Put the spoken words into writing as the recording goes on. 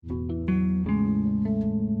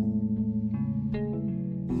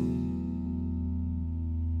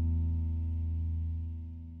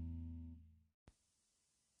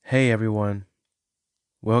Hey everyone,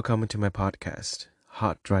 welcome to my podcast,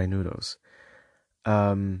 Hot Dry Noodles.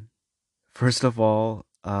 Um, First of all,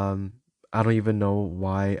 I don't even know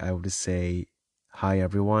why I would say hi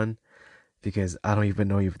everyone because I don't even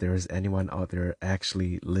know if there's anyone out there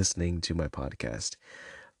actually listening to my podcast.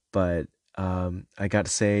 But I got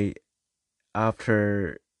to say,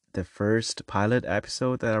 after the first pilot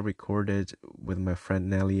episode that I recorded with my friend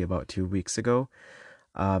Nelly about 2 weeks ago,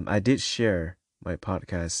 I did share my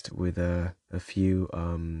podcast with a few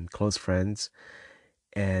close friends,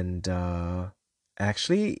 and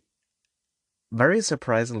actually, very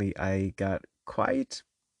surprisingly, I got quite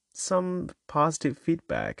some positive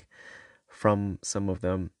feedback from some of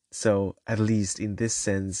them. So, at least in this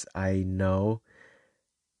sense, I know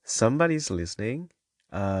somebody's listening.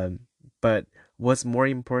 Um, but what's more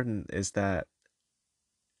important is that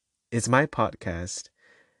it's my podcast,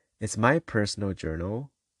 it's my personal journal,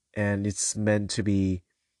 and it's meant to be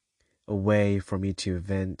a way for me to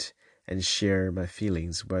vent and share my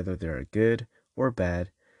feelings, whether they're good or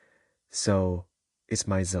bad. So it's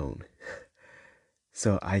my zone.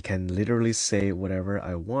 So I can literally say whatever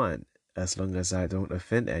I want as long as I don't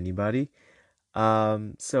offend anybody.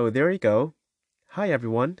 So there you go. Hi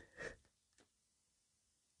everyone.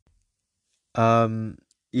 Um,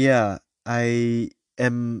 yeah, I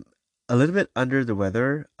am a little bit under the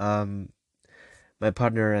weather. My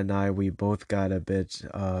partner and I, we both got a bit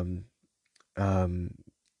um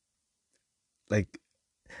like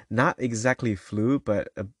not exactly flu, but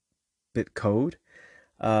a bit cold.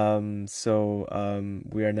 So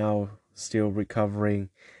we are now still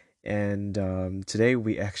recovering, and today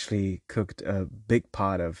we actually cooked a big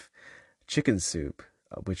pot of chicken soup,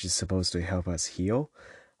 which is supposed to help us heal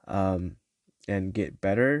um, and get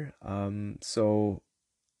better. So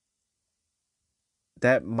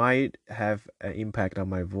that might have an impact on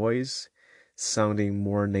my voice, sounding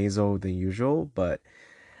more nasal than usual, but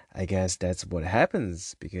I guess that's what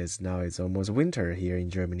happens because now it's almost winter here in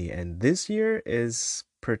Germany, and this year is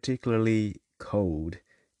particularly cold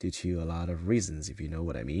due to a lot of reasons, if you know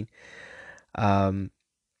what I mean. Um,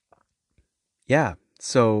 yeah,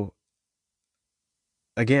 so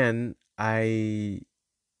again, I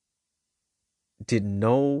did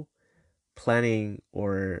no planning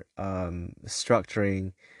or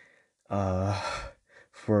structuring uh,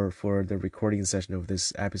 for the recording session of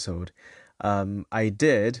this episode. I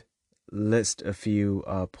did list a few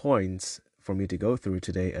points for me to go through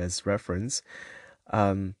today as reference.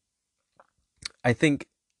 Um, I think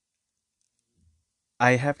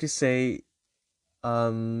I have to say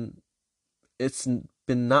um, it's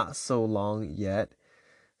been not so long yet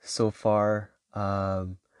so far,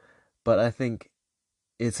 but I think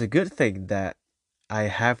it's a good thing that I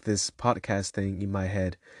have this podcast thing in my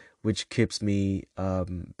head, which keeps me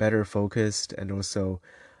better focused, and also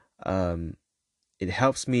um, it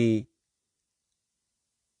helps me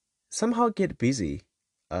somehow get busy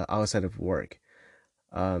outside of work.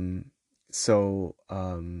 Um, so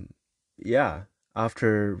yeah,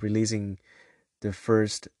 after releasing the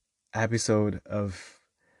first episode of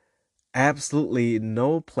absolutely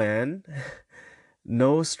no plan,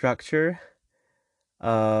 no structure,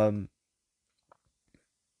 um,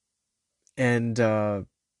 and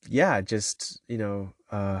yeah, just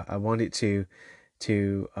I wanted to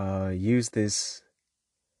use this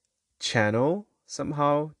channel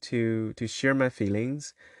somehow to share my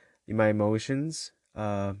feelings, my emotions.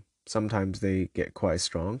 Sometimes they get quite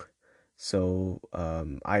strong, so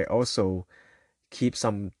I also keep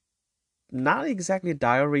some not exactly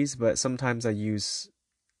diaries, but sometimes I use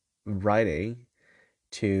writing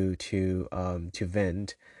to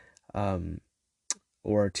vent um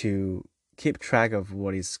or to keep track of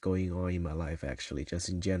what is going on in my life actually just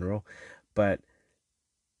in general. But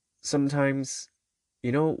sometimes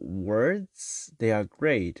words, they are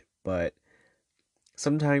great, but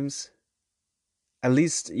sometimes, at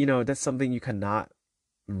least, that's something you cannot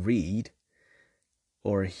read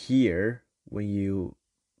or hear when you,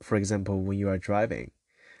 for example, when you are driving.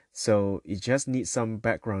 So you just need some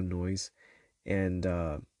background noise and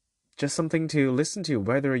just something to listen to,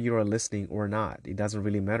 whether you are listening or not. It doesn't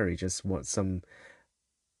really matter. You just want some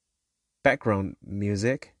background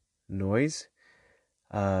music, noise,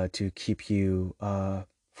 to keep you,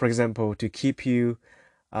 for example, to keep you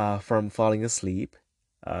from falling asleep.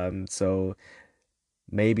 So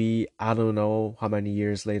maybe, I don't know how many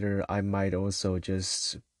years later, I might also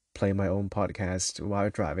just play my own podcast while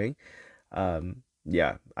driving.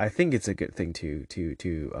 Yeah, I think it's a good thing to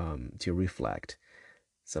reflect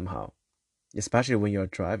somehow, especially when you're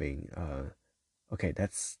driving. Okay,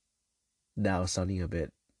 that's now sounding a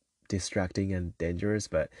bit distracting and dangerous,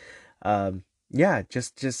 but yeah,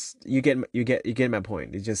 just you get my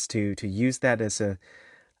point. It's just to use that as a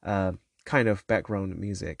uh kind of background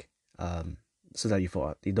music, um, so that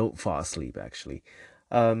you don't fall asleep actually.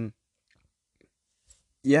 Um,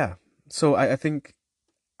 yeah. So I think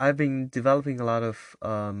I've been developing a lot of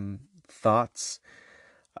thoughts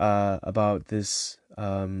about this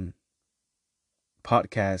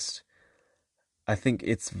podcast. I think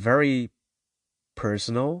it's very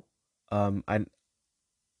personal. I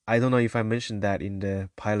don't know if I mentioned that in the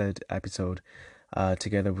pilot episode,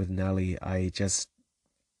 together with Nelly. I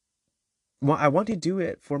want to do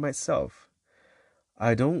it for myself.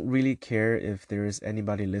 I don't really care if there is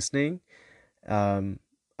anybody listening. Um,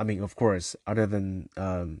 I mean, of course, other than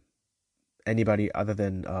anybody other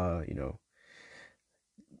than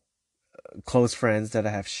close friends that I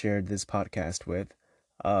have shared this podcast with.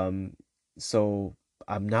 Um, so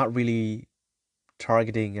I'm not really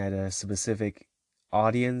targeting at a specific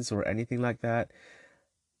audience or anything like that.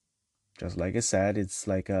 Just like I said, it's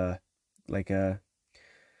like a like a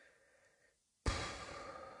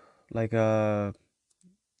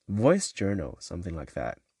voice journal, something like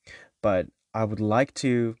that. But I would like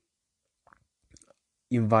to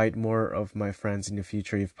invite more of my friends in the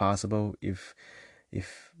future if possible, if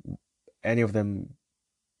any of them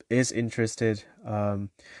is interested.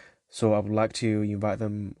 So I would like to invite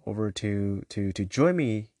them over to join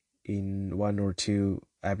me in one or two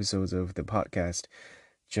episodes of the podcast,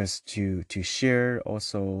 just to share,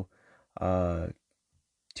 also uh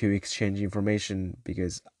to exchange information,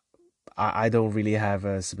 because I don't really have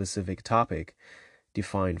a specific topic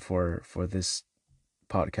defined for this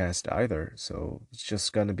podcast either. So it's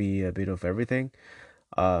just gonna be a bit of everything.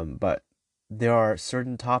 But there are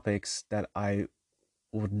certain topics that I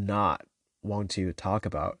would not want to talk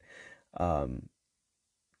about. Um,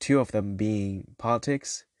 Two of them being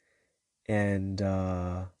politics and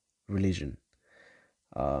religion.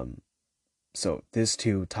 Um, so these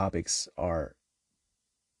two topics are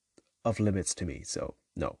of limits to me. So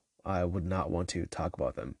no, I would not want to talk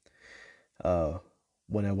about them. Uh,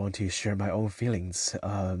 when I want to share my own feelings,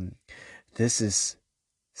 this is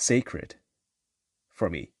sacred for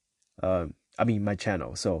me. I mean, my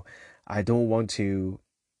channel. So I don't want to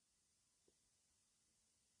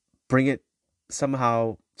bring it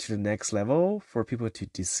somehow to the next level for people to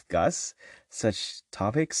discuss such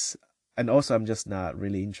topics. And also, I'm just not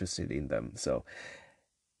really interested in them. So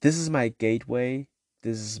this is my gateway.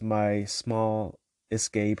 This is my small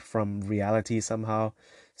escape from reality somehow.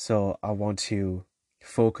 So I want to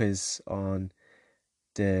focus on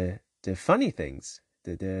the funny things,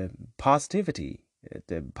 the positivity,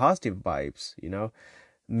 the positive vibes,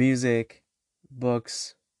 music,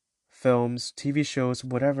 books, films, TV shows,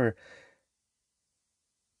 whatever.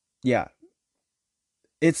 Yeah,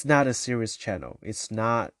 it's not a serious channel. It's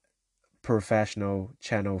not professional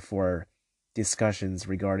channel for discussions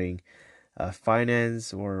regarding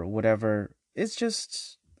finance or whatever. It's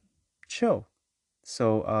just chill.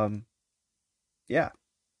 So yeah.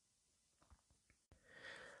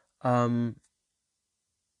 Um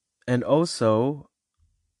and also,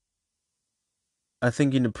 I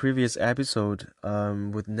think in the previous episode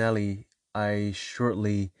with Nelly, I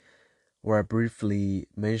shortly or I briefly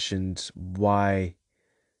mentioned why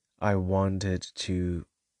I wanted to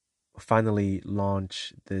finally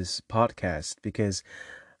launch this podcast, because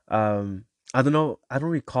I don't know, I don't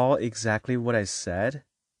recall exactly what I said,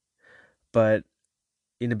 but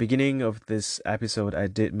in the beginning of this episode I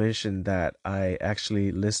did mention that I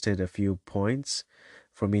actually listed a few points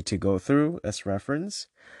for me to go through as reference,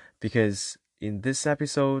 because in this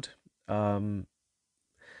episode, um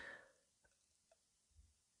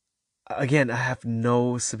again, I have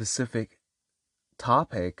no specific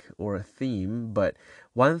topic or a theme, but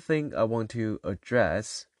one thing I want to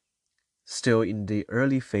address still in the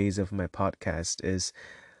early phase of my podcast is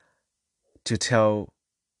to tell,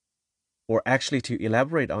 or actually to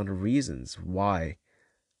elaborate on the reasons why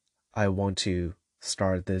I want to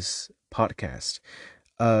start this podcast.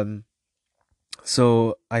 Um,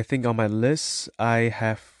 so I think on my list I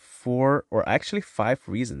have four or actually five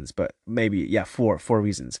reasons, but maybe yeah, four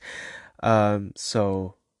reasons.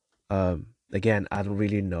 So again, I don't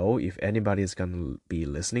really know if anybody is gonna be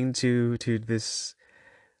listening to this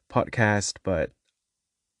podcast, but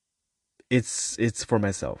it's for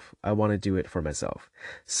myself. I want to do it for myself.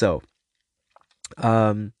 So,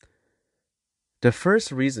 um, the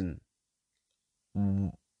first reason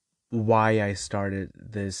why I started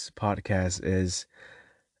this podcast is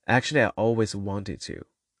actually I always wanted to.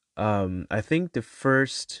 I think the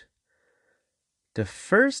first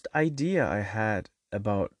idea I had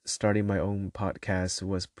about starting my own podcast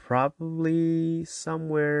was probably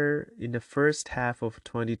somewhere in the first half of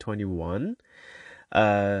 2021.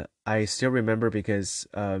 I still remember because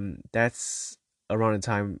that's around the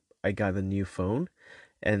time I got a new phone,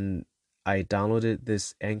 and I downloaded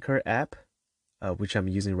this Anchor app, which I'm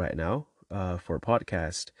using right now for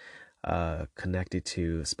podcast, connected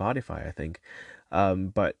to Spotify, I think.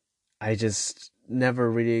 But I just never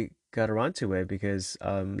really got around to it because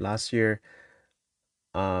last year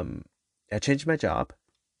um, I changed my job.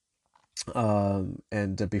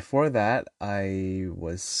 And before that, I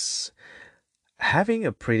was having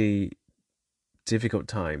a pretty difficult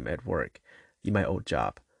time at work in my old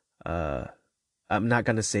job. Uh, I'm not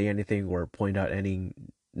gonna say anything or point out any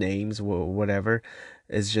names or whatever.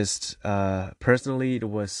 It's just personally, it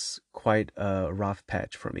was quite a rough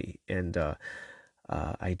patch for me, and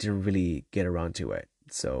I didn't really get around to it.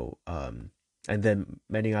 So and then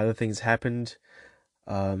many other things happened.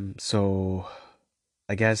 So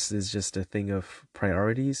I guess it's just a thing of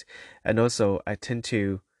priorities, and also I tend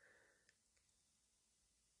to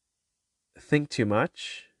think too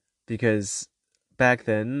much because back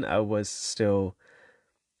then I was still,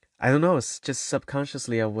 I don't know, it's just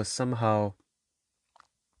subconsciously I was somehow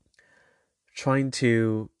trying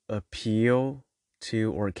to appeal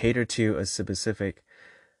to or cater to a specific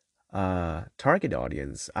target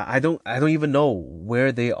audience. I don't even know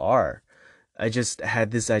where they are. I just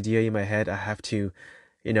had this idea in my head. I have to,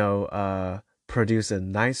 produce a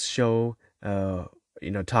nice show,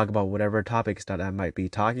 talk about whatever topics that I might be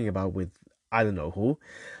talking about with I don't know who.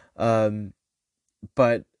 Um,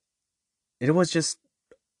 but it was just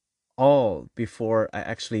all before I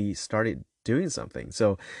actually started doing something.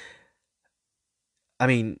 So, I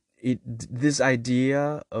mean, this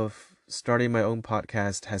idea of starting my own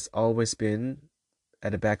podcast has always been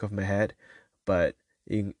at the back of my head, but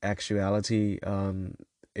in actuality,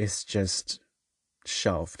 it's just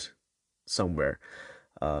shelved somewhere,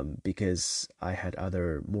 because I had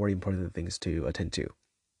other more important things to attend to.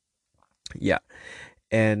 Yeah,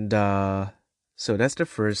 and so that's the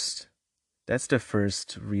first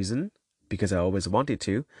reason because I always wanted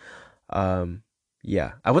to. Um,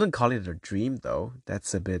 yeah, I wouldn't call it a dream though.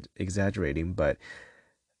 That's a bit exaggerating, but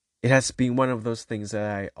it has been one of those things that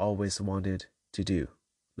I always wanted to do.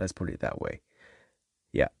 Let's put it that way.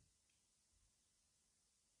 Yeah.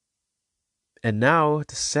 And now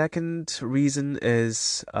the second reason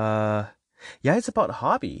is yeah, it's about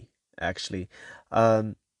hobby actually.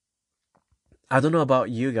 Um I don't know about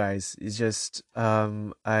you guys. It's just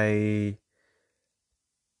I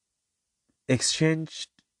exchanged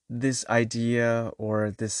this idea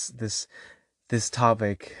or this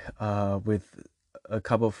topic with a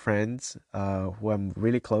couple of friends who I'm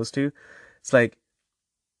really close to. It's like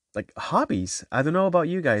hobbies. I don't know about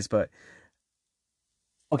you guys, but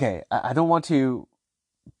okay, I don't want to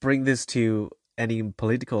bring this to any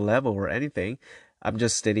political level or anything. I'm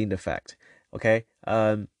just stating the fact. Okay.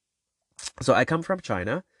 So I come from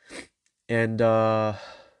China, and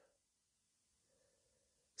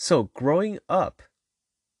so growing up,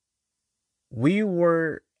 we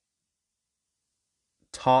were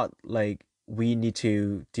taught like we need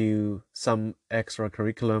to do some extra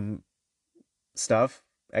curriculum stuff,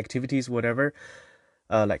 activities, whatever,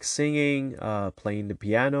 like singing, playing the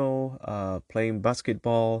piano, playing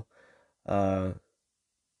basketball, uh,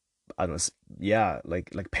 I don't know, yeah,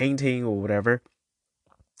 like painting or whatever.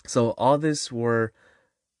 So all these were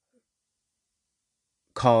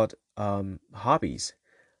called hobbies.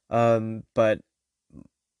 But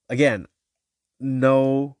again,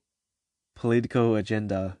 no political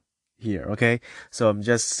agenda here, okay? So I'm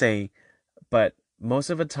just saying, but most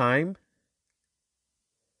of the time,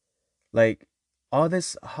 like all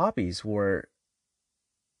these hobbies were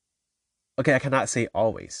okay. I cannot say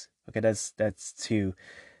always. Okay, that's too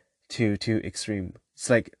extreme. It's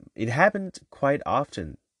like it happened quite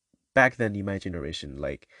often back then in my generation.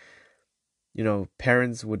 Like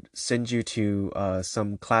parents would send you to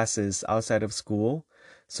some classes outside of school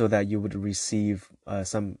so that you would receive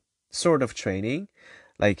some sort of training.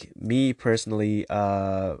 Like me personally,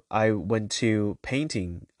 I went to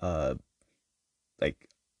painting like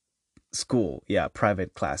school, yeah,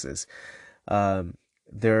 private classes. Um,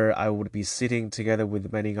 there I would be sitting together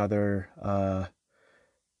with many other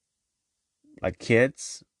like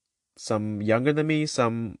kids, some younger than me,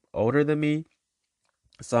 some older than me,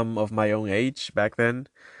 some of my own age back then.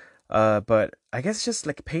 But I guess just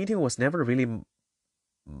like painting was never really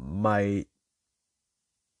my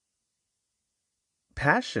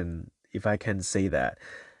passion, if I can say that.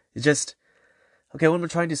 It's just okay. What I'm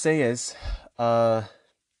trying to say is,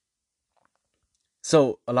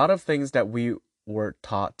 so a lot of things that we were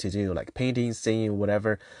taught to do, like painting, singing,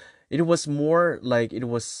 whatever. It was more like it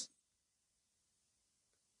was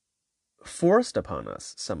forced upon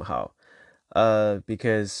us somehow.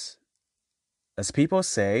 Because as people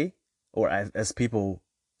say, or as people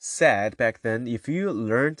said back then, if you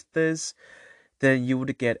learned this, then you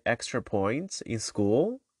would get extra points in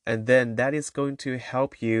school, and then that is going to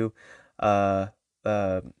help you uh,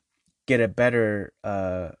 uh, get a better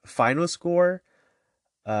final score.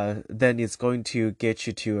 Then it's going to get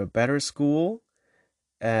you to a better school.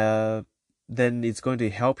 Uh, then it's going to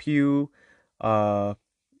help you, uh,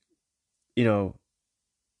 you know,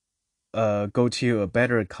 go to a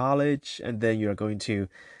better college, and then you're going to,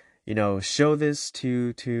 show this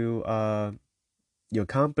to your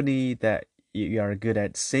company that you are good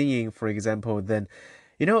at singing, for example. Then,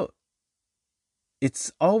 you know,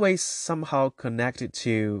 it's always somehow connected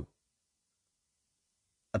to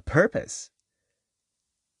a purpose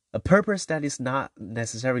that is not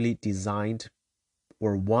necessarily designed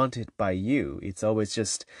or wanted by you. It's always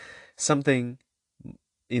just something,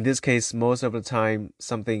 in this case, most of the time,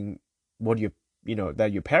 something what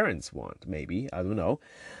that your parents want, maybe. I don't know.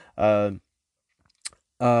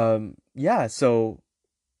 Um, yeah, so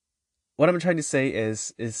what I'm trying to say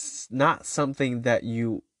is not something that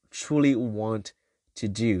you truly want to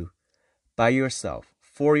do by yourself,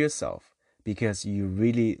 for yourself, because you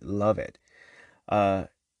really love it. Uh,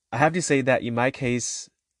 I have to say that in my case,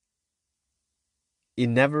 it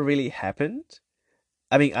never really happened.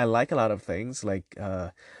 I mean, I like a lot of things like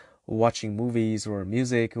watching movies or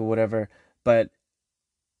music or whatever, but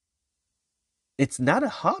it's not a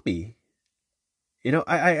hobby.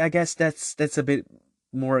 I guess that's a bit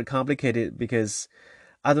more complicated because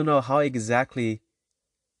I don't know how exactly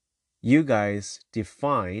you guys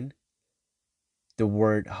define the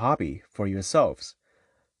word hobby for yourselves.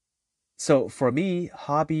 So for me,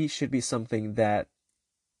 hobby should be something that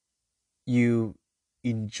you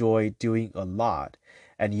enjoy doing a lot,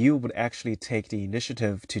 and you would actually take the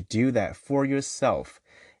initiative to do that for yourself.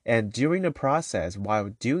 And during the process, while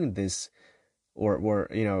doing this, or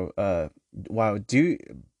while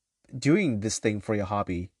doing this thing for your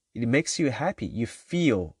hobby, it makes you happy. You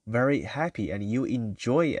feel very happy and you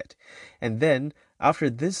enjoy it. And then after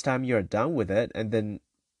this time, you're done with it. And then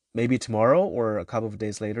maybe tomorrow or a couple of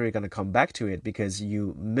days later, you're going to come back to it because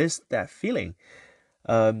you missed that feeling.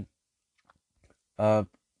 Um, uh,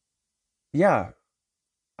 yeah,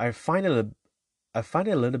 I find it, I find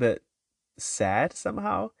it a little bit sad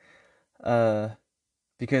somehow. Uh,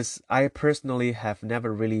 because I personally have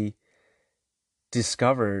never really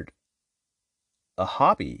discovered a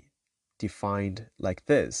hobby defined like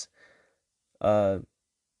this. Uh,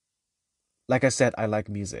 like I said, I like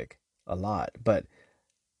music a lot, but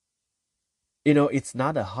it's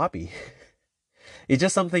not a hobby. It's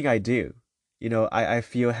just something I do. I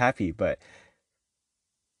feel happy, but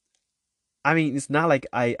I mean, it's not like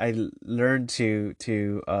I learned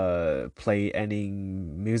to play any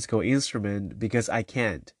musical instrument because I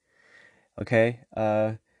can't. Okay?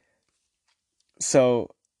 So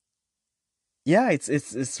yeah,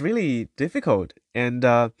 it's really difficult. And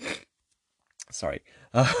sorry.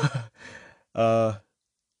 Uh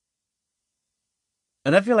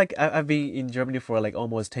and I feel like I've been in Germany for like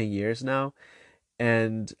almost 10 years now.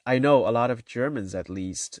 And I know a lot of Germans, at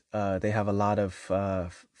least, they have a lot of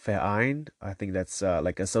Verein. I think that's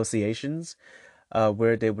like associations,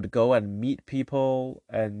 where they would go and meet people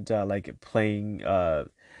and like playing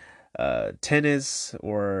tennis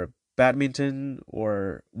or badminton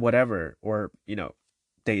or whatever, or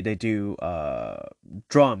they do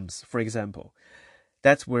drums, for example.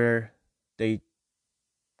 That's where they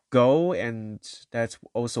go, and that's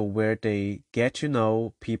also where they get to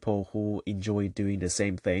know people who enjoy doing the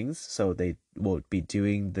same things, so they will be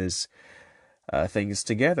doing this things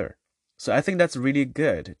together. So I think that's really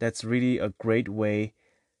good. That's really a great way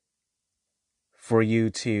for you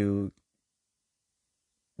to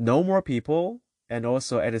know more people, and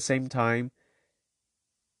also at the same time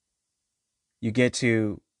you get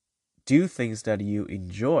to do things that you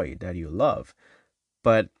enjoy, that you love.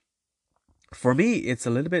 But for me, it's a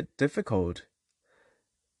little bit difficult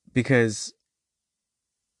because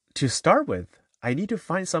to start with, I need to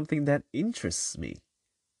find something that interests me.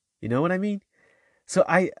 You know what I mean? So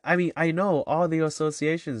I mean, I know all the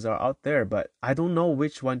associations are out there, but I don't know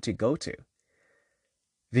which one to go to.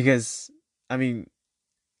 Because, I mean,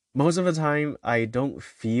 most of the time I don't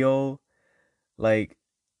feel like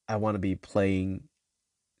I want to be playing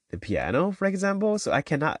the piano, for example. So I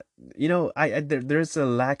cannot, there's a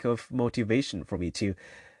lack of motivation for me to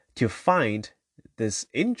find this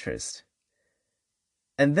interest.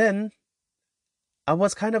 And then I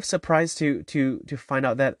was kind of surprised to find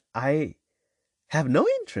out that I have no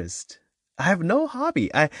interest. I have no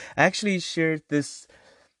hobby. I actually shared this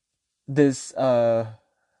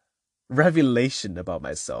revelation about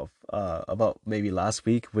myself about maybe last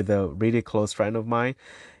week with a really close friend of mine,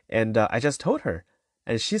 and I just told her,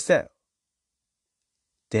 and she said,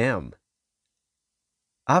 "Damn,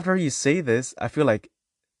 after you say this, I feel like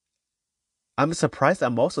I'm surprised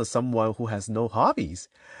I'm also someone who has no hobbies."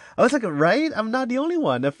 I was like, right? I'm not the only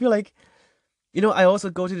one. I feel like, I also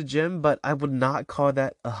go to the gym, but I would not call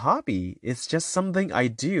that a hobby. It's just something I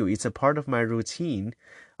do. It's a part of my routine.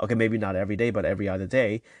 Okay, maybe not every day, but every other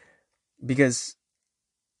day. Because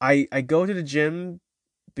I go to the gym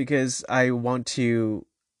because I want to,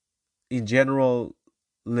 in general,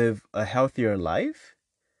 live a healthier life,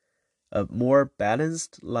 a more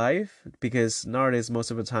balanced life. Because nowadays,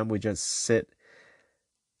 most of the time, we just sit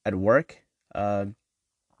at work.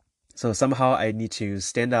 So somehow I need to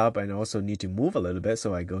stand up and also need to move a little bit.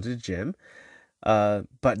 So I go to the gym.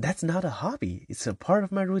 But that's not a hobby. It's a part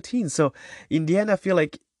of my routine. So in the end, I feel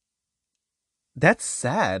like that's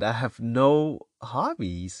sad. I have no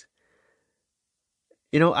hobbies.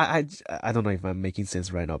 I don't know if I'm making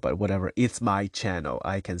sense right now, but whatever. It's my channel.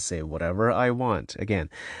 I can say whatever I want. Again,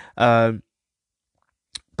 um,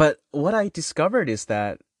 but what I discovered is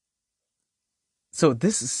that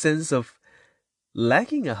this sense of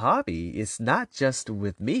lacking a hobby is not just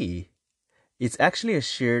with me. It's actually a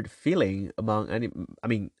shared feeling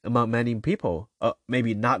among many people.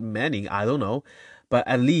 Maybe not many, I don't know, but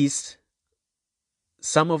at least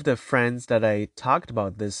some of the friends that I talked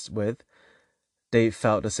about this with, they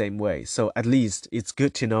felt the same way. So at least it's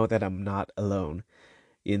good to know that I'm not alone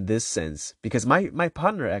in this sense, because my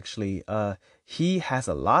partner actually, he has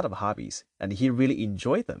a lot of hobbies and he really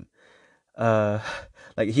enjoyed them. Uh,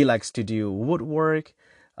 like he likes to do woodwork.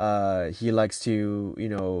 He likes to,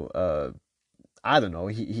 I don't know.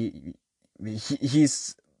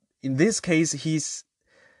 He's in this case he's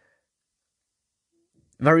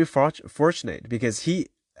very fortunate because he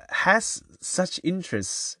has such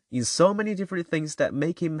interests in so many different things that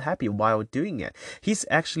make him happy while doing it. He's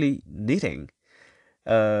actually knitting.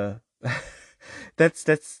 Uh,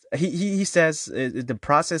 that's he says the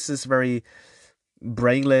process is very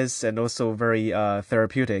brainless and also very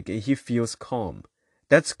therapeutic. He feels calm.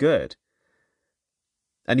 That's good.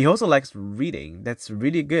 And he also likes reading. That's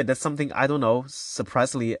really good. That's something I don't know.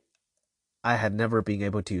 Surprisingly, I had never been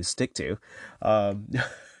able to stick to. Um,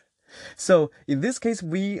 so in this case,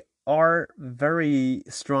 we are very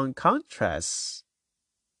strong contrasts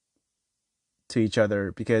to each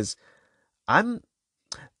other because I'm,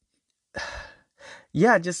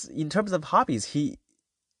 yeah, just in terms of hobbies, he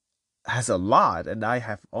has a lot and I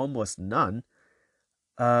have almost none.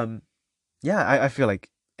 Um, yeah, I feel like,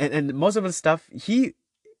 and most of the stuff he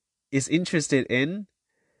is interested in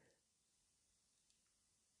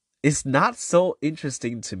is not so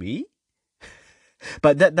interesting to me,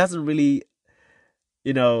 but that doesn't really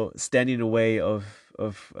stand in the way of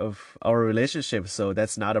our relationship. So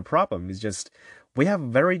that's not a problem. It's just we have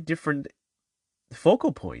very different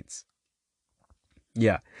focal points.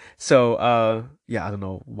 Yeah. So yeah, I don't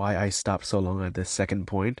know why I stopped so long at the second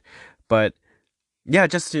point, but yeah,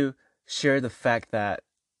 just to share the fact that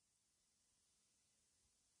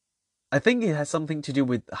I think it has something to do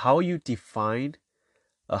with how you define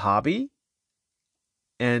a hobby.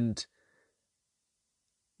 And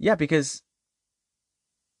yeah, because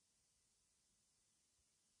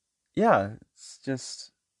yeah, it's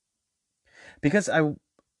just because I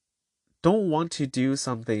don't want to do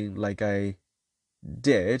something like I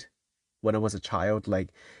did when I was a child. Like,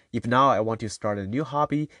 if now I want to start a new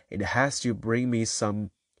hobby, it has to bring me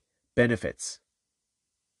some benefits,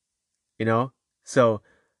 you know? So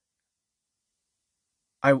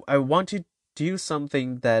I want to do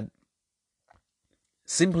something that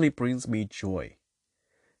simply brings me joy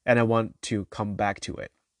and I want to come back to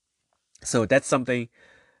it. So that's something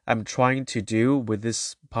I'm trying to do with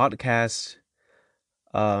this podcast.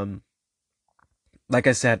 Um, like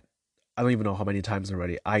I said, I don't even know how many times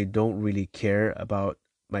already. I don't really care about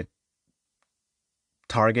my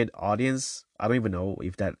target audience. I don't even know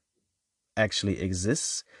if that actually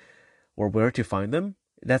exists or where to find them.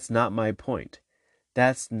 That's not my point.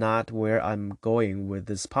 That's not where I'm going with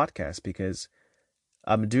this podcast because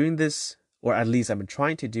I'm doing this, or at least I'm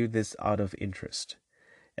trying to do this out of interest.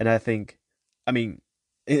 And I think, I mean,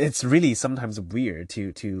 it's really sometimes weird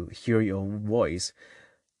to hear your own voice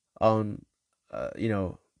on,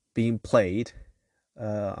 being played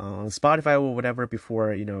on Spotify or whatever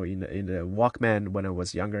before, in the Walkman when I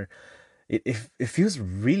was younger. it feels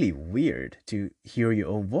really weird to hear your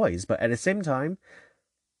own voice, but at the same time,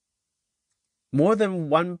 more than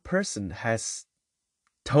one person has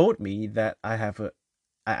told me that I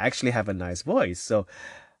actually have a nice voice. So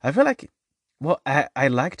I feel like, well, I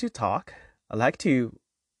like to talk. I like to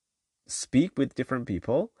speak with different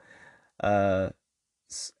people. Uh,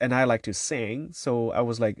 and I like to sing. So I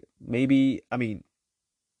was like, maybe, I mean,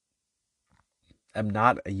 I'm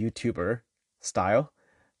not a YouTuber style,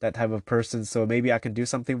 that type of person. So maybe I can do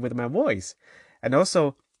something with my voice. And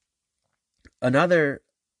also another,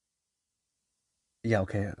 yeah,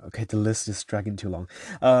 okay. The list is dragging too long.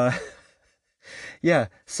 Uh, yeah.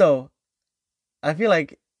 So I feel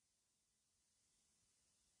like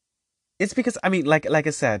it's because I mean, like I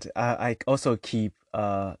said, I also keep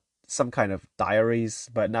some kind of diaries,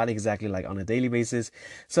 but not exactly like on a daily basis.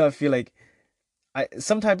 So I feel like I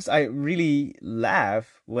sometimes I really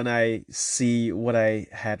laugh when I see what I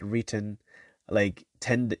had written like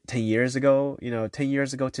 10 years ago, 10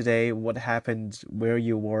 years ago today, what happened, where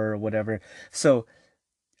you were, whatever. So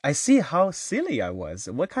I see how silly I was,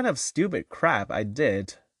 what kind of stupid crap I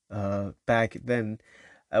did back then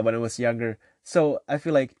when I was younger. So I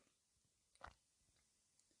feel like,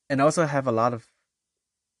 and I also have a lot of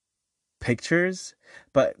pictures,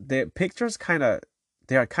 but the pictures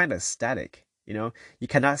they are kind of static, you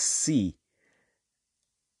cannot see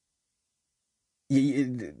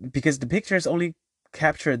because the pictures only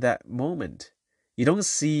capture that moment. You don't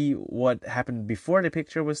see what happened before the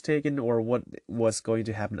picture was taken or what was going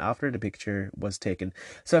to happen after the picture was taken.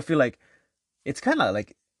 So I feel like it's kind of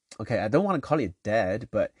like, okay, I don't want to call it dead,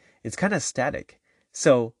 but it's kind of static.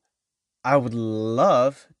 So I would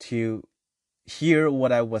love to hear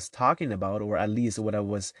what I was talking about, or at least what I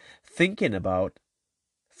was thinking about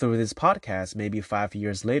through this podcast, maybe 5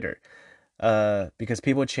 years later. Because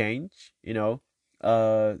people change.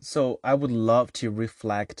 So I would love to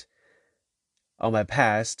reflect on my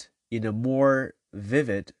past in a more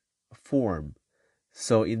vivid form.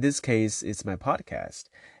 So in this case, it's my podcast,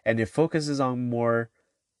 and it focuses more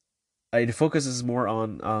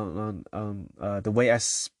on the way I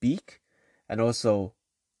speak, and also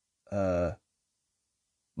uh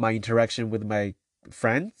my interaction with my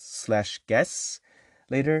friends slash guests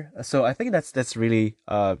later. So I think that's really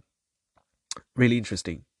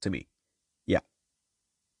interesting to me. Yeah.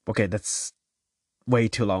 Okay, that's way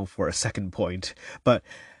too long for a second point, but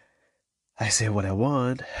I say what I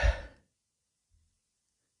want.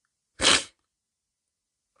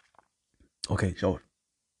 Okay, so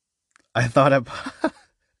I thought I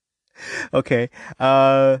okay.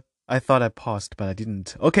 I thought I paused, but I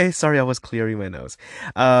didn't. Okay, sorry, I was clearing my nose.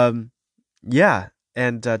 Um, yeah,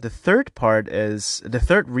 and the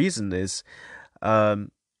third reason is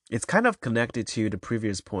um, it's kind of connected to the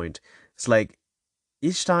previous point. It's like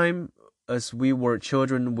each time as we were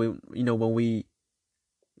children, when we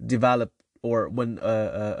develop or when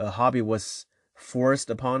a hobby was forced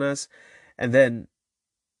upon us, and then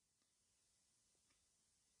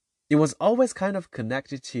it was always kind of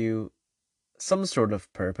connected to some sort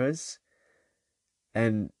of purpose,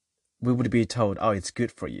 and we would be told, oh, it's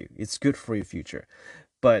good for you, it's good for your future.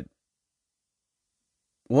 But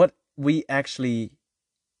what we actually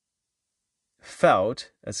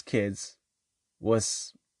felt as kids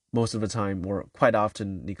was most of the time or quite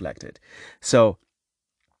often neglected. So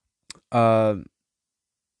um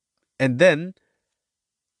and then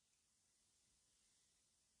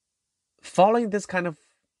following this kind of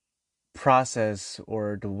process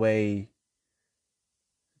or the way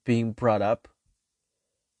being brought up,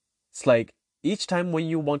 it's like each time when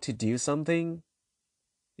you want to do something,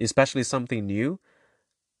 especially something new,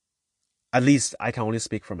 at least I can only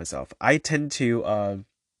speak for myself, I tend to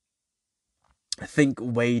think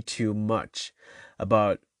way too much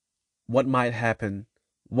about what might happen,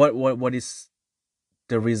 what is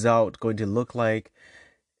the result going to look like,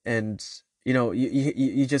 and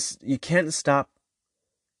you can't stop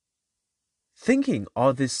thinking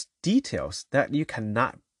all these details that you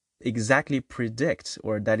cannot exactly predict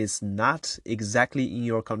or that is not exactly in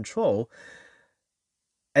your control.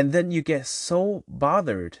 And then you get so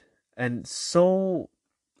bothered and so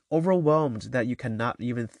overwhelmed that you cannot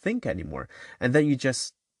even think anymore. And then you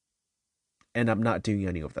just end up not doing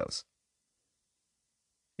any of those.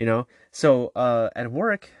 So at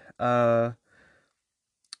work, a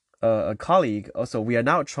colleague also, we are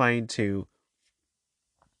now trying to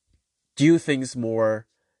do things more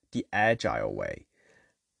the agile way.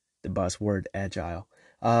 The buzzword agile.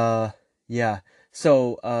 Yeah.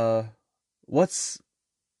 So what's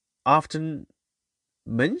often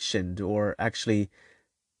mentioned or actually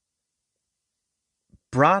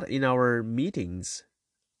brought in our meetings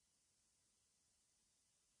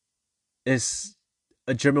is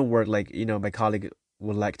a German word, like, my colleague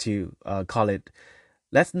would like to call it.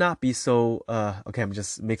 Let's not be so, okay, I'm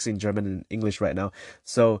just mixing German and English right now.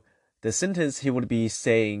 So the sentence he would be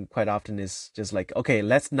saying quite often is just like, okay,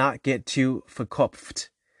 let's not get too verkopft.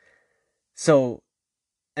 So,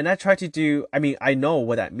 and I try to do, I mean, I know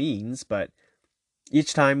what that means, but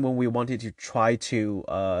each time when we wanted to try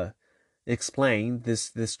to explain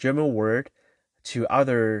this German word to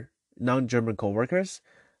other non-German coworkers,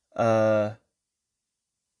 uh,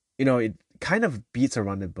 it kind of beats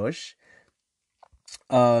around the bush.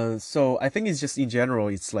 So I think it's just in general,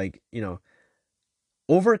 it's like,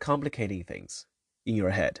 overcomplicating things in your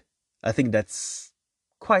head. I think that's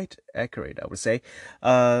quite accurate, I would say.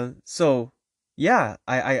 So yeah,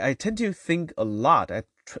 I tend to think a lot.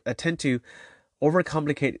 I tend to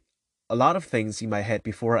overcomplicate a lot of things in my head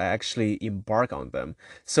before I actually embark on them.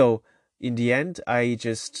 So in the end, I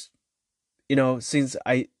just, since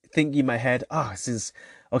I think in my head, since,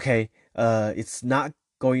 okay, it's not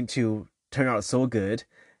going to turn out so good,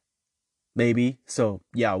 maybe. So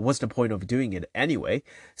yeah, what's the point of doing it anyway?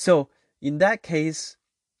 So in that case,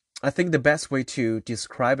 I think the best way to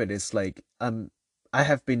describe it is like, I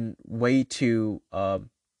have been way too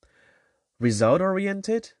result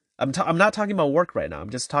oriented. I'm not talking about work right now.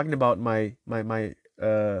 I'm just talking about my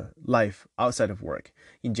life outside of work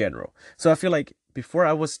in general. So I feel like before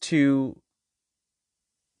I was too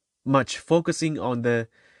much focusing on the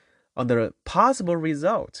possible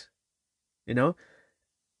result, you know,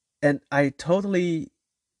 and I totally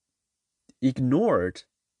ignored,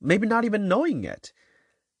 maybe not even knowing it,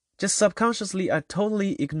 just subconsciously, I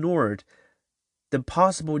totally ignored the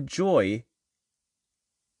possible joy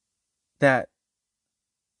that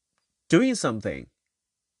doing something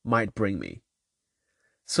might bring me.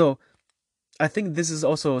 So I think this is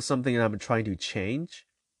also something that I'm trying to change,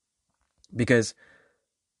 because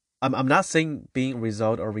I'm not saying being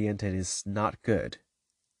result oriented is not good.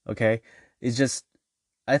 Okay, it's just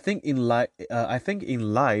I think in life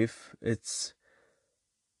it's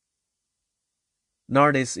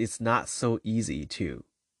nowadays it's not so easy to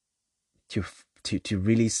to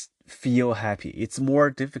really feel happy. It's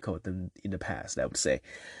more difficult than in the past, I would say.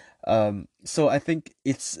 So I think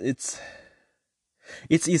it's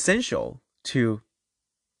essential to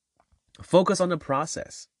focus on the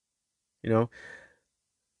process, you know,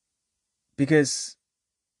 because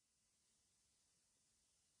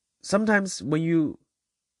sometimes when you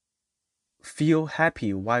feel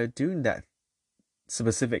happy while doing that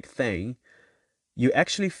specific thing, you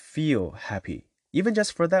actually feel happy, even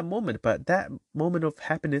just for that moment, but that moment of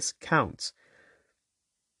happiness counts.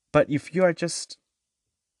 But if you are just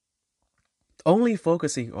only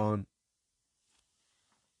focusing on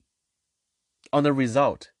the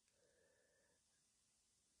result,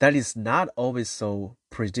 that is not always so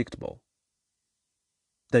predictable,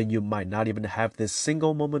 then you might not even have this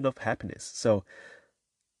single moment of happiness. So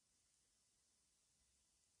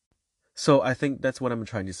I think that's what I'm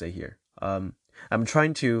trying to say here. I'm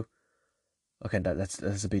trying to, okay,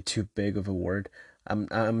 that's a bit too big of a word.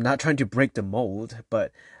 I'm not trying to break the mold,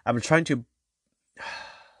 but I'm trying to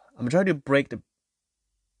I'm trying to break the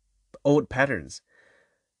old patterns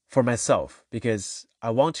for myself, because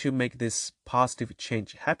I want to make this positive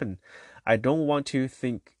change happen. I don't want to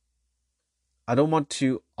think I don't want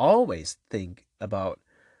to always think about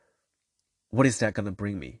what is that going to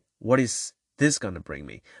bring me? What is this going to bring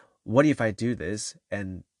me? What if I do this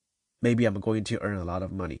and maybe I'm going to earn a lot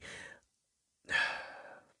of money?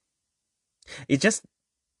 It just,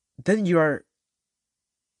 then you are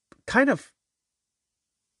kind of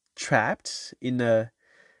trapped in a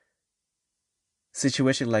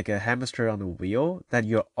situation like a hamster on a wheel, that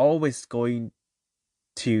you're always going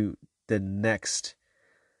to the next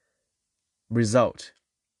result,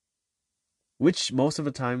 which most of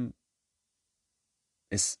the time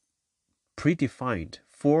is predefined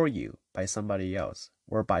for you by somebody else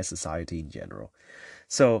or by society in general.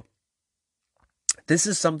 So this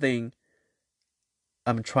is something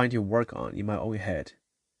I'm trying to work on in my own head.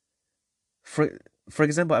 For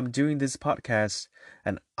example, I'm doing this podcast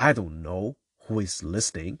and I don't know who is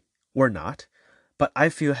listening or not, but I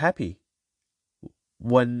feel happy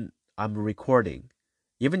when I'm recording,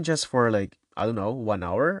 even just for like, I don't know, 1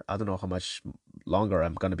 hour. I don't know how much longer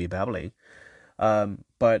I'm gonna be babbling.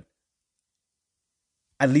 But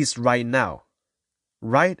at least right now,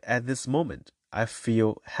 right at this moment, I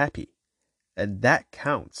feel happy, and that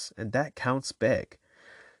counts big.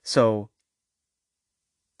 So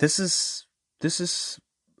this is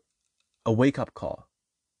a wake up call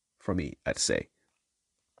for me, I'd say.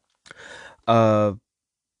 Uh,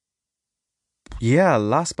 yeah.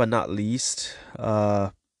 Last but not least,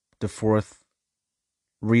 the fourth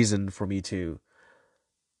reason for me to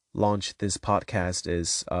launch this podcast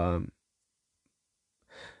is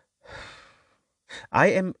I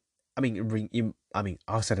am,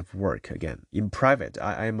 outside of work again, in private,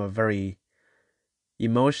 I am a very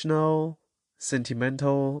emotional,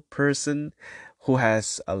 sentimental person who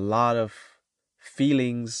has a lot of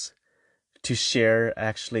feelings to share,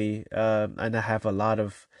 actually, and I have a lot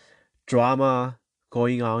of drama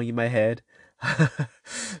going on in my head.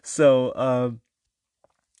 So,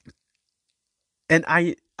 and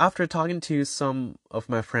after talking to some of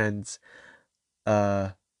my friends, uh,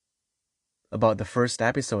 about the first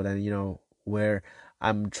episode and, where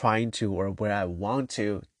I'm trying to, or where I want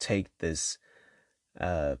to take this,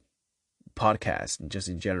 uh, podcast, just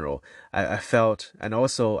in general, I felt, and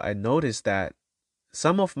also I noticed that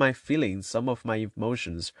some of my feelings, some of my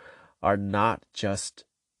emotions are not just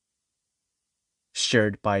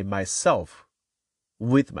shared by myself,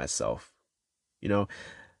 with myself. You know,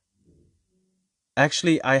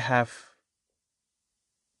 actually, I have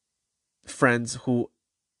friends who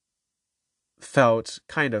felt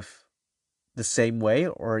kind of the same way,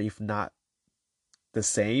 or if not the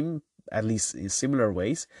same, at least in similar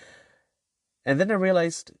ways. And then I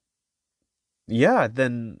realized, yeah,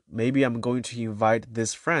 then maybe I'm going to invite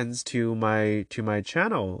these friends to my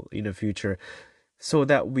channel in the future, so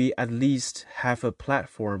that we at least have a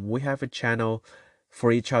platform, we have a channel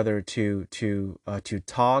for each other to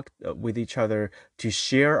talk with each other, to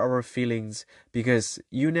share our feelings, because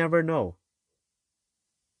you never know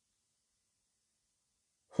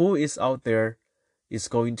who is out there is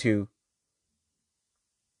going to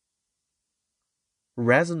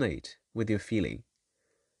resonate with your feeling.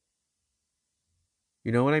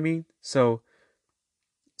 You know what I mean? So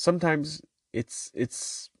sometimes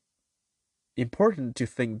it's important to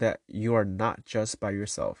think that you are not just by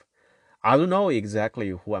yourself. I don't know exactly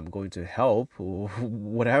who I'm going to help, or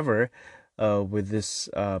whatever, with this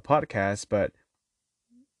podcast, but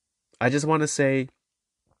I just want to say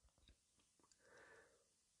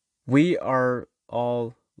we are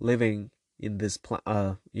all living in this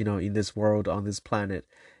in this world, on this planet,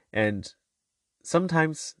 and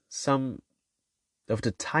sometimes some of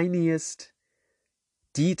the tiniest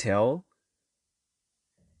detail,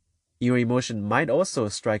 your emotion might also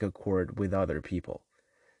strike a chord with other people.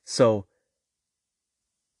 So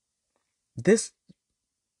this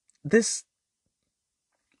this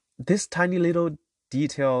this tiny little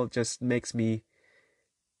detail just makes me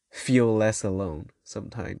feel less alone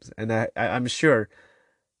sometimes, and I'm sure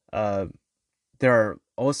uh, there are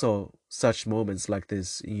also such moments like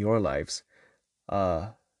this in your lives.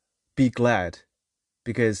 Be glad,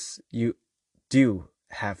 because you do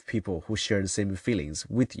have people who share the same feelings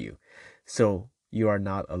with you, so you are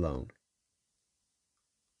not alone.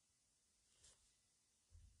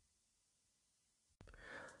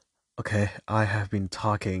 Okay, I have been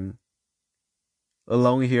talking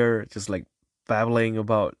alone here, just like babbling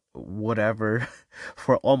about whatever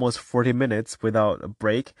for almost 40 minutes without a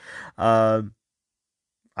break. Um,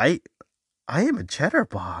 I I am a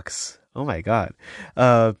chatterbox. Oh my god.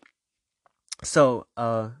 Uh, so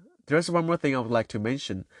there's one more thing I would like to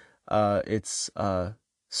mention. It's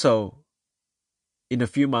so in a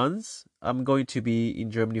few months I'm going to be in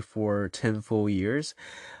Germany for 10 full years.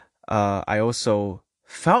 I also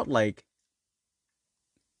felt like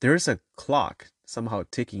there's a clock somehow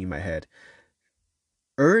ticking in my head,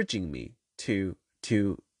 urging me to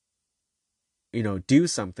do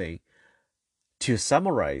something to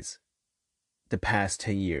summarize the past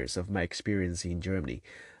 10 years of my experience in Germany.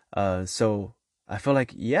 So I feel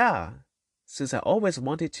like, yeah, since I always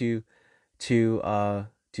wanted to do a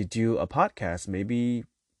podcast, maybe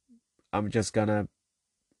I'm just gonna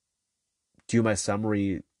do my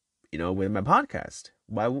summary, with my podcast.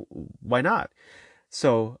 Why not?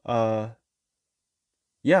 So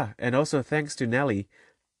yeah, and also thanks to Nelly,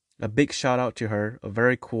 a big shout out to her, a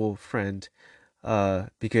very cool friend,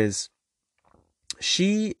 because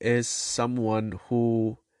she is someone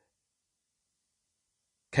who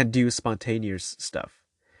can do spontaneous stuff.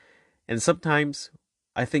 And sometimes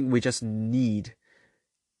I think we just need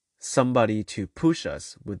somebody to push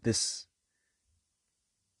us with this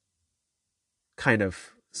kind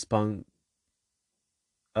of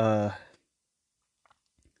uh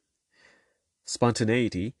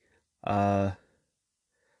spontaneity, uh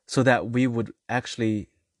so that we would actually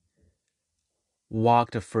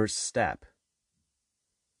walk the first step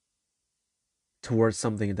towards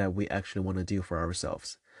something that we actually want to do for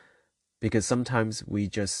ourselves. Because sometimes we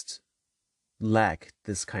just lack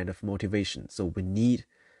this kind of motivation. So we need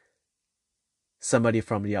somebody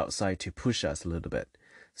from the outside to push us a little bit.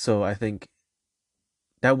 So I think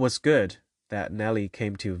that was good that Nelly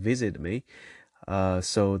came to visit me.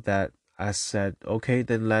 So that I said, okay,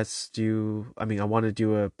 then let's do. I mean, I want to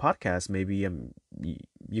do a podcast. Maybe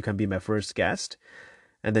you can be my first guest.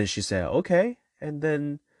 And then she said, okay. And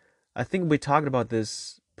then I think we talked about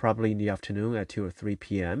this probably in the afternoon at 2 or 3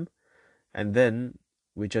 p.m. And then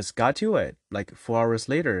we just got to it like 4 hours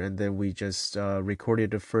later. And then we just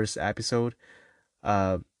recorded the first episode.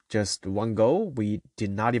 Uh, just one go. We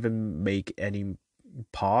did not even make any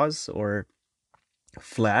pause or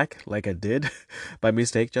flag like I did by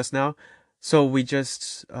mistake just now. So we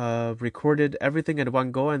just recorded everything at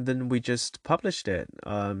one go and then we just published it.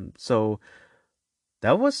 So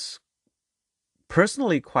that was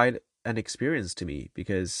personally quite an experience to me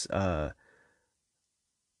because I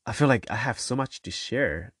feel like I have so much to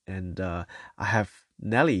share and I have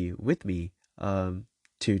Nelly with me to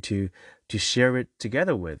to share it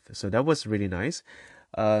together with. So that was really nice.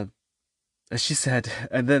 Uh, she said,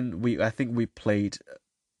 and then I think we played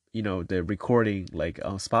the recording like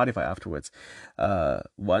on Spotify afterwards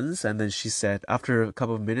once, and then she said after a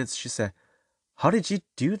couple of minutes she said, how did you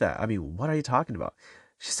do that? I mean, what are you talking about?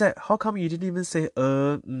 She said, how come you didn't even say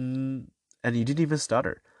and you didn't even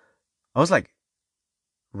stutter? I was like,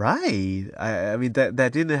 right. I mean that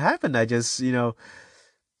didn't happen. I just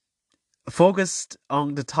focused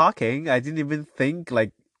on the talking. I didn't even think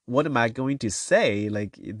like what am I going to say?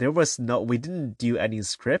 Like we didn't do any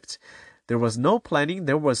script. There was no planning,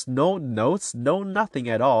 there was no notes, no nothing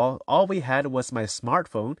at all. All we had was my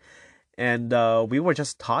smartphone and we were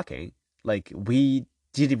just talking. Like we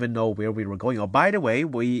didn't even know where we were going. Oh, by the way,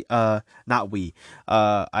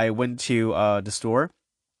 I went to the store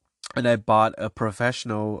and I bought a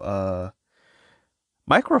professional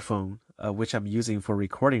microphone which I'm using for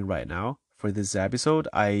recording right now for this episode.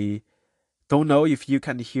 I don't know if you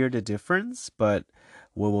can hear the difference, but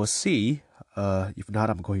we will see. If not,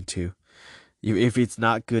 I'm going to. If it's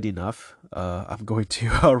not good enough, I'm going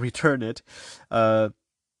to return it.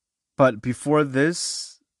 But before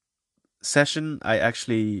this session, I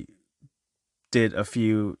actually did a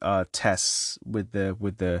few tests with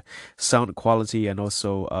the sound quality and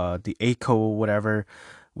also the echo whatever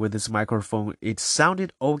with this microphone. It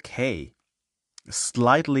sounded okay,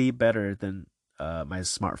 slightly better than my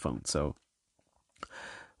smartphone. So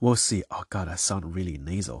we'll see. Oh God, I sound really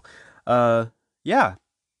nasal. Yeah.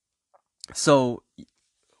 So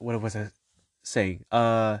what was I saying?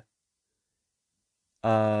 Yeah,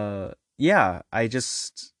 I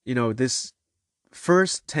just this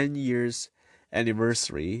first 10 years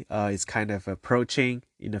anniversary is kind of approaching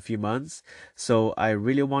in a few months. So I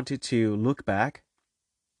really wanted to look back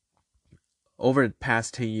over the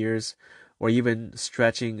past 10 years or even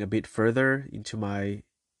stretching a bit further into my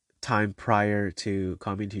time prior to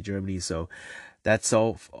coming to Germany. So that's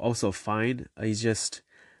also fine. It's just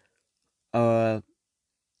uh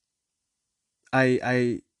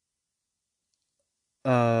I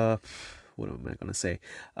what am I gonna say?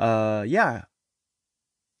 Yeah,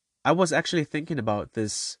 I was actually thinking about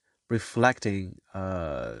this, reflecting,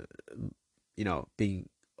 being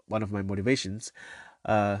one of my motivations.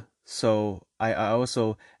 So I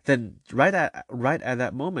also then right at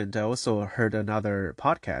that moment I also heard another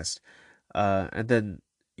podcast, and then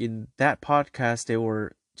in that podcast they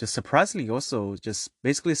were just surprisingly also just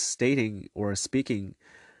basically stating or speaking,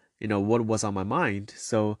 what was on my mind.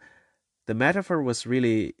 So the metaphor was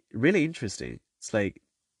really really interesting. It's like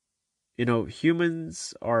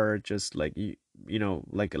humans are just like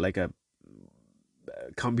like a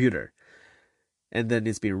computer, and then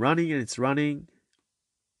it's been running and it's running,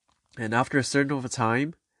 and after a certain of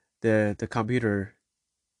time, the computer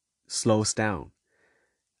slows down.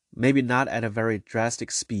 Maybe not at a very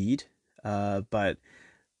drastic speed, but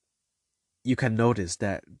you can notice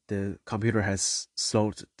that the computer has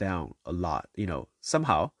slowed down a lot.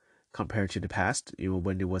 Somehow compared to the past,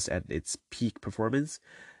 when it was at its peak performance.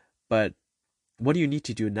 But what you need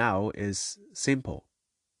to do now is simple.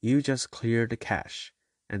 You just clear the cache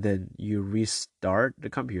and then you restart the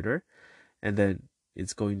computer, and then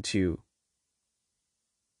it's going to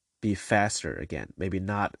be faster again. Maybe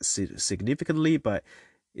not significantly, but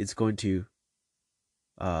it's going to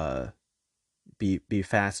uh be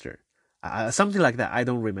faster. Something like that. I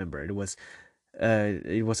don't remember. It was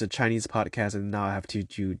a Chinese podcast, and now I have to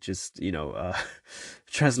do just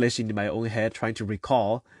translation in my own head, trying to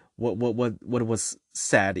recall what was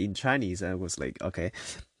said in Chinese. And I was like, okay,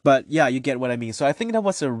 but yeah, you get what I mean. So I think that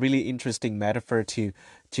was a really interesting metaphor to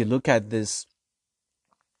look at this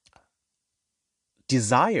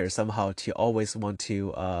desire somehow to always want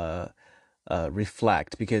to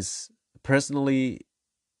reflect, because personally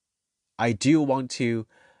I do want to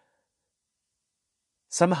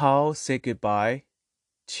somehow say goodbye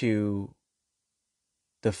to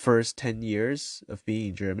the first 10 years of being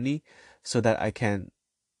in Germany so that I can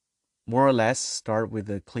more or less start with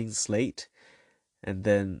a clean slate and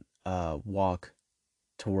then walk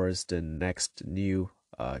towards the next new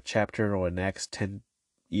chapter or next 10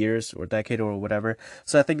 years or decade or whatever.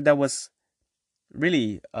 So I think that was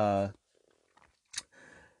really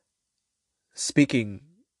speaking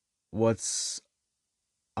what's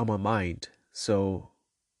on my mind. So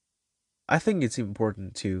I think it's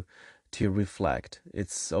important to reflect.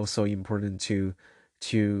 It's also important to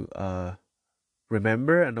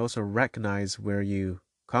remember and also recognize where you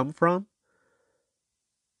come from,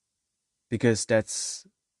 because that's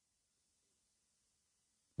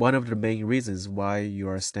one of the main reasons why you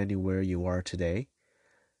are standing where you are today.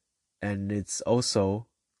 And it's also,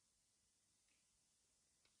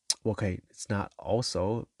 okay, it's not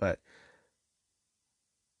also, but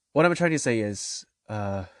what I'm trying to say is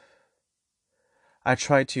I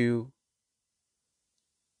try to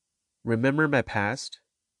remember my past.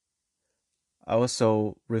 I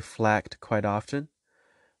also reflect quite often,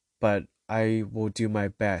 but I will do my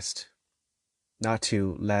best not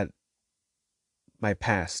to let my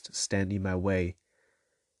past stand in my way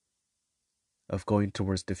of going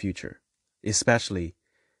towards the future, especially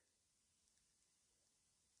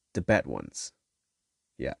the bad ones.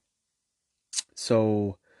 Yeah.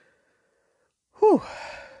 So, whew,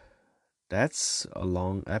 that's a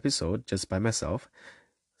long episode just by myself.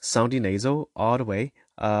 Sounding nasal all the way.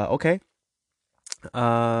 Okay.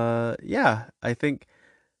 Yeah, I think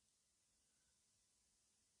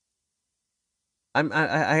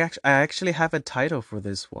I actually have a title for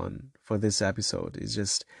this one, for this episode. It's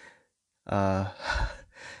just uh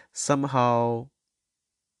somehow,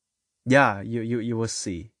 yeah, you will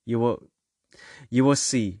see. You will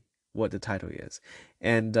see what the title is.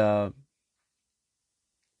 And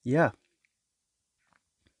yeah,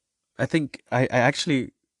 I think I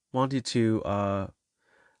actually wanted to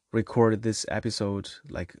record this episode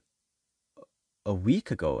like a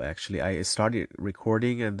week ago. Actually, I started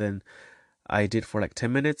recording and then I did for like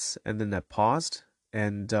 10 minutes and then I paused,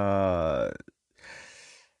 and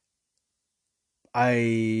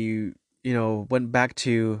I went back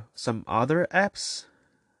to some other apps.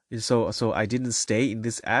 So I didn't stay in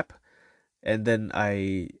this app, and then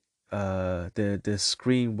I the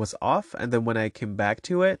screen was off, and then when I came back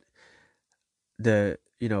to it, the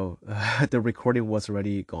the recording was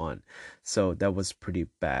already gone. So that was pretty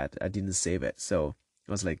bad. I didn't save it. So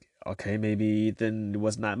I was like, okay, maybe then it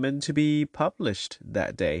was not meant to be published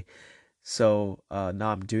that day. So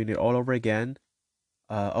now I'm doing it all over again.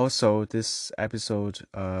 Also, this episode,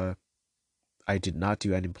 I did not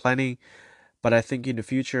do any planning, but I think in the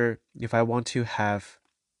future, if I want to have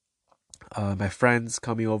my friends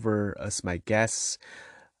coming over as my guests,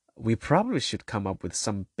 we probably should come up with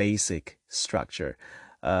some basic structure.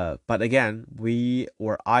 But again,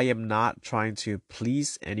 I am not trying to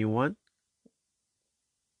please anyone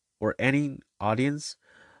or any audience.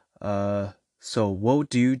 So we'll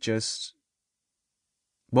take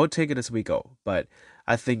it as we go. But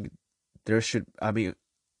I think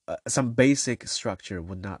some basic structure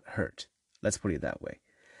would not hurt. Let's put it that way.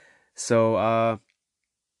 So I'm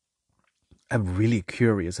really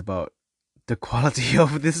curious about the quality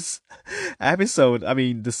of this episode. I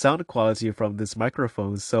mean, the sound quality from this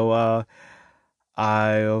microphone. So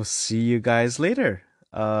I'll see you guys later.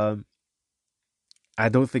 Um, I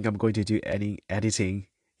don't think I'm going to do any editing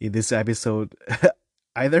in this episode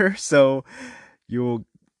either. So you'll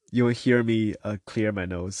you'll hear me clear my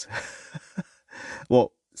nose.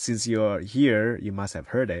 Well, since you're here, you must have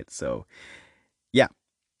heard it. So yeah,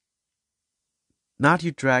 not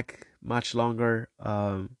to drag much longer.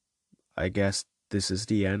 I guess this is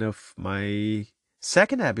the end of my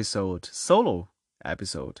second episode, solo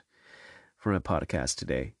episode for my podcast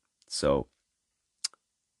today. So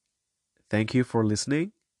thank you for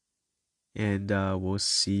listening, and we'll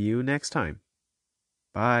see you next time.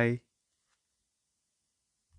 Bye.